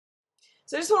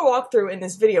So I just want to walk through in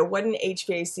this video what an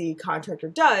HVAC contractor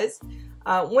does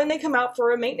when they come out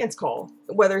for a maintenance call,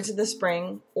 whether it's in the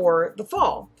spring or the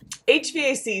fall.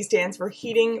 HVAC stands for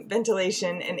heating,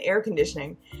 ventilation, and air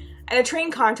conditioning. And a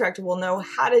trained contractor will know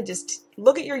how to just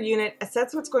look at your unit,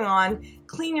 assess what's going on,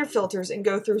 clean your filters, and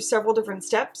go through several different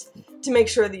steps to make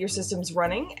sure that your system's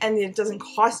running and it doesn't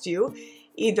cost you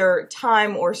either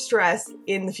time or stress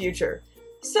in the future.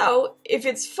 So if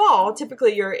it's fall,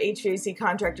 typically your HVAC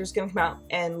contractor is going to come out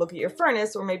and look at your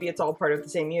furnace, or maybe it's all part of the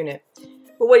same unit.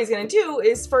 But what he's going to do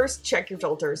is first check your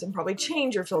filters and probably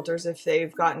change your filters if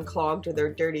they've gotten clogged or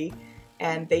they're dirty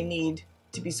and they need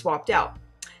to be swapped out.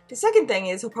 The second thing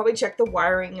is he'll probably check the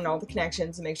wiring and all the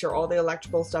connections and make sure all the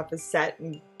electrical stuff is set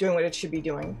and doing what it should be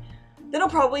doing. Then he'll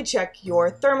probably check your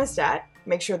thermostat,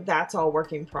 make sure that's all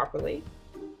working properly.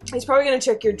 He's probably going to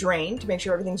check your drain to make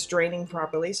sure everything's draining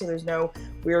properly so there's no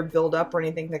weird buildup or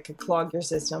anything that could clog your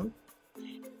system.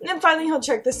 And then finally he'll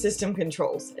check the system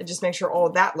controls and just make sure all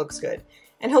of that looks good.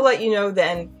 And he'll let you know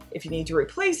then if you need to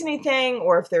replace anything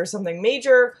or if there's something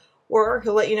major, or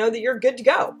he'll let you know that you're good to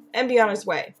go and be on his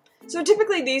way. So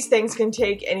typically these things can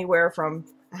take anywhere from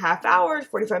a half hour,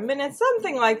 45 minutes,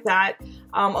 something like that.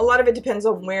 A lot of it depends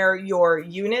on where your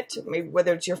unit, maybe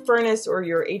whether it's your furnace or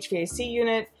your HVAC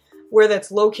unit, where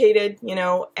that's located, you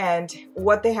know, and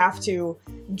what they have to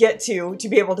get to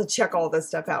be able to check all this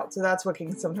stuff out. So that's what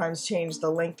can sometimes change the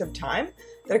length of time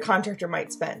that a contractor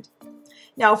might spend.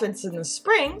 Now, if it's in the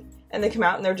spring and they come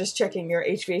out and they're just checking your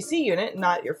HVAC unit,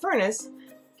 not your furnace,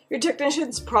 your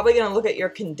technician's probably going to look at your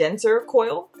condenser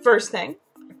coil first thing.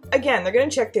 Again, they're going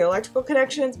to check the electrical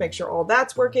connections, make sure all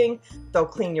that's working. They'll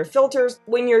clean your filters.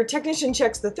 When your technician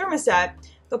checks the thermostat,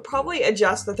 they'll probably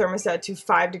adjust the thermostat to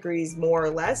 5 degrees more or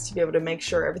less to be able to make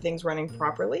sure everything's running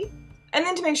properly. And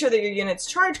then to make sure that your unit's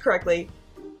charged correctly,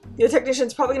 your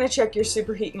technician's probably going to check your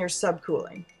superheat and your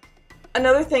subcooling.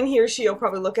 Another thing he or she will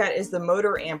probably look at is the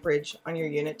motor amperage on your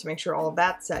unit to make sure all of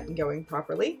that's set and going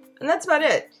properly. And that's about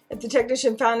it. If the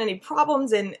technician found any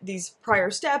problems in these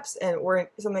prior steps or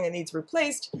something that needs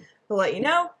replaced, they'll let you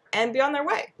know and be on their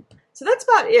way. So that's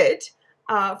about it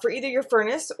for either your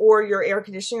furnace or your air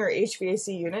conditioning or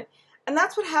HVAC unit. And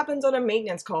that's what happens on a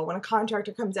maintenance call when a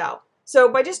contractor comes out. So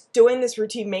by just doing this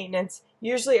routine maintenance,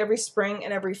 usually every spring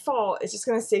and every fall, it's just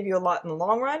going to save you a lot in the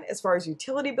long run as far as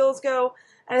utility bills go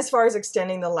and as far as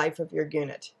extending the life of your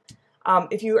unit.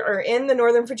 If you are in the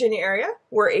Northern Virginia area,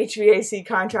 we're HVAC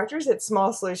contractors at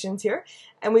Small Solutions here,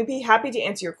 and we'd be happy to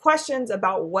answer your questions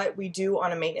about what we do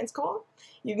on a maintenance call.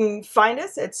 You can find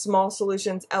us at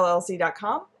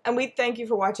smallsolutionsllc.com, and we thank you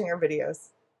for watching our videos.